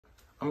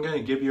I'm going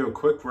to give you a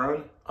quick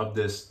run of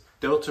this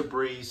Delta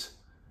Breeze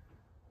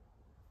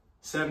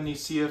 70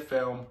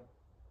 CFM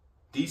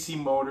DC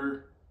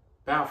motor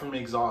bathroom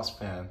exhaust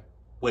fan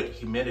with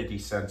humidity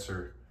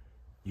sensor.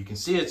 You can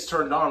see it's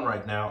turned on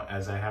right now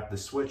as I have the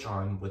switch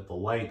on with the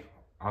light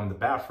on the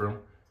bathroom.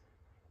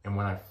 And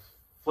when I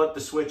flip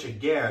the switch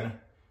again,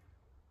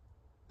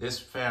 this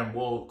fan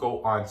will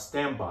go on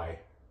standby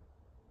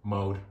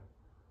mode,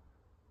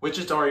 which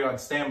is already on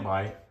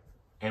standby.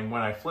 And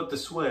when I flip the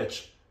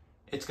switch,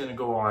 it's going to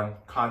go on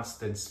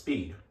constant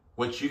speed,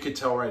 which you can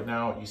tell right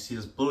now. You see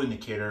this blue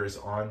indicator is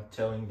on,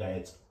 telling that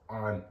it's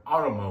on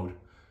auto mode.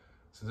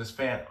 So this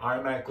fan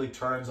automatically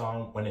turns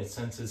on when it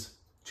senses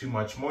too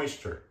much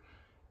moisture.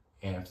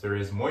 And if there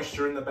is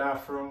moisture in the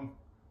bathroom,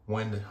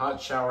 when the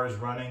hot shower is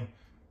running,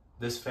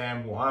 this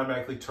fan will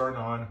automatically turn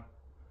on,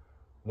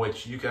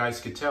 which you guys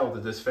could tell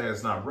that this fan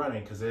is not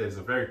running because it is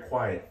a very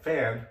quiet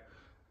fan,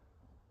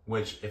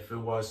 which if it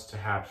was to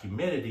have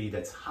humidity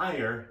that's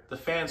higher, the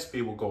fan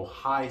speed will go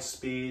high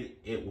speed,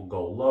 it will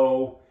go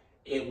low,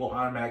 it will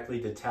automatically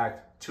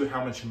detect to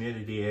how much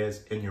humidity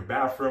is in your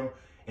bathroom.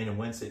 And then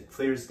once it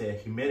clears the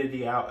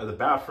humidity out of the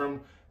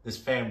bathroom, this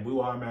fan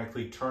will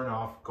automatically turn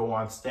off, go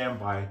on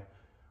standby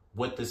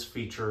with this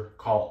feature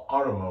called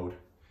auto mode.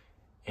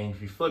 And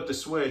if you flip the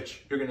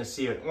switch, you're going to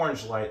see an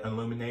orange light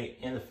illuminate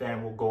and the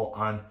fan will go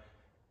on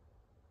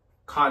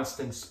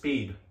constant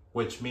speed,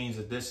 which means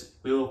that this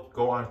will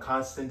go on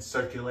constant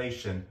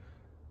circulation.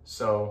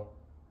 So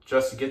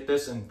just to get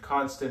this in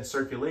constant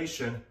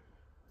circulation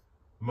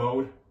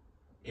mode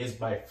is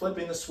by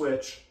flipping the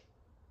switch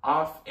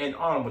off and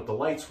on with the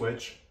light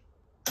switch.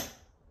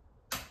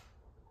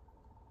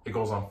 It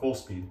goes on full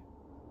speed.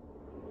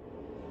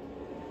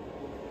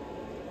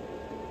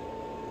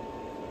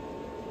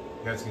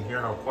 You guys can hear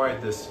how quiet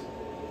this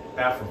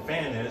bathroom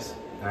fan is.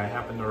 I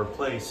happen to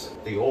replace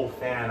the old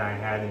fan I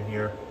had in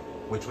here,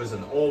 which was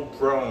an old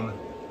Drone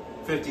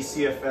 50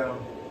 CFM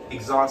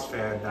exhaust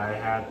fan that I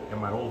had in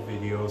my old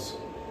videos.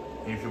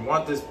 And if you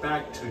want this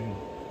back to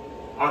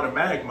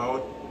automatic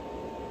mode,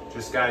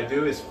 just gotta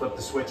do is flip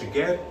the switch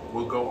again.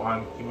 We'll go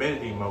on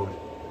humidity mode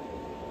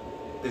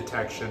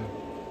detection.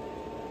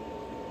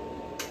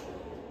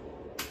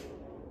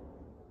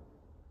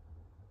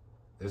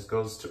 This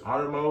goes to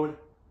auto mode.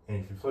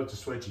 And if you flip the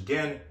switch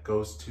again, it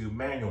goes to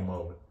manual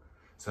mode.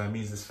 So that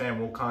means this fan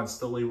will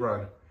constantly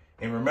run.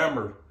 And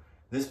remember,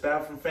 this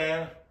bathroom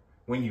fan,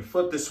 when you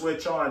flip the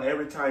switch on,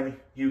 every time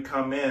you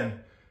come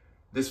in,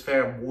 this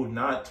fan will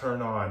not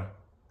turn on.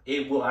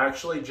 It will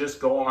actually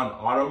just go on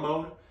auto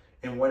mode.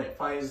 And when it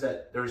finds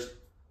that there's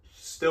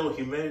still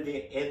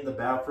humidity in the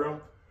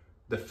bathroom,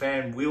 the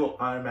fan will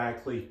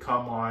automatically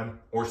come on,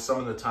 or some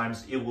of the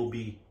times it will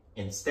be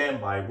in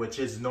standby, which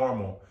is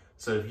normal.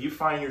 So if you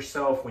find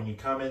yourself, when you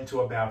come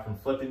into a bathroom,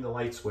 flipping the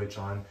light switch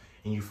on,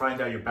 and you find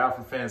out your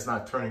bathroom fan is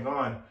not turning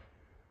on,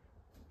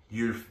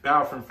 your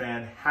bathroom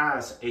fan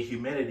has a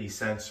humidity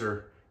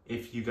sensor.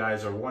 If you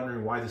guys are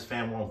wondering why this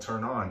fan won't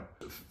turn on,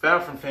 the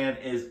bathroom fan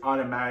is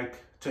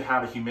automatic to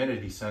have a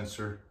humidity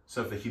sensor.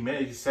 So if the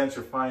humidity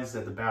sensor finds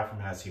that the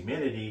bathroom has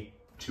humidity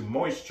to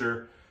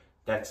moisture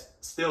that's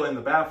still in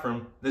the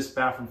bathroom, this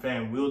bathroom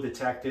fan will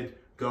detect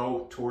it,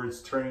 go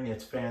towards turning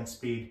its fan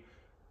speed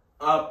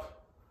up,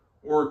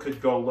 or it could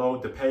go low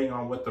depending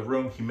on what the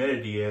room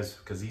humidity is,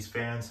 because these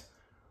fans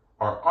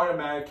are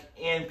automatic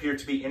and appear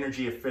to be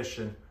energy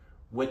efficient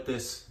with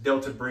this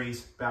Delta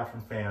Breeze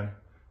bathroom fan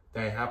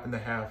that I happen to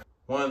have.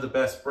 One of the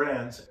best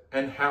brands,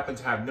 and happen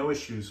to have no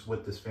issues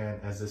with this fan,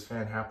 as this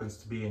fan happens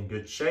to be in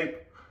good shape.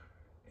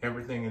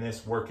 Everything in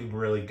this working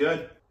really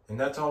good. And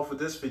that's all for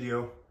this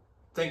video.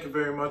 Thank you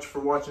very much for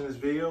watching this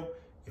video.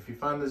 If you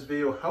found this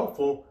video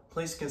helpful,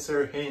 please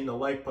consider hitting the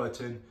like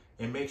button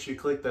and make sure you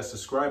click that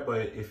subscribe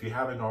button if you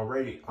haven't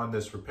already on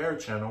this repair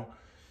channel.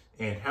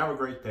 And have a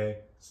great day.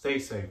 Stay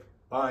safe.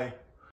 Bye.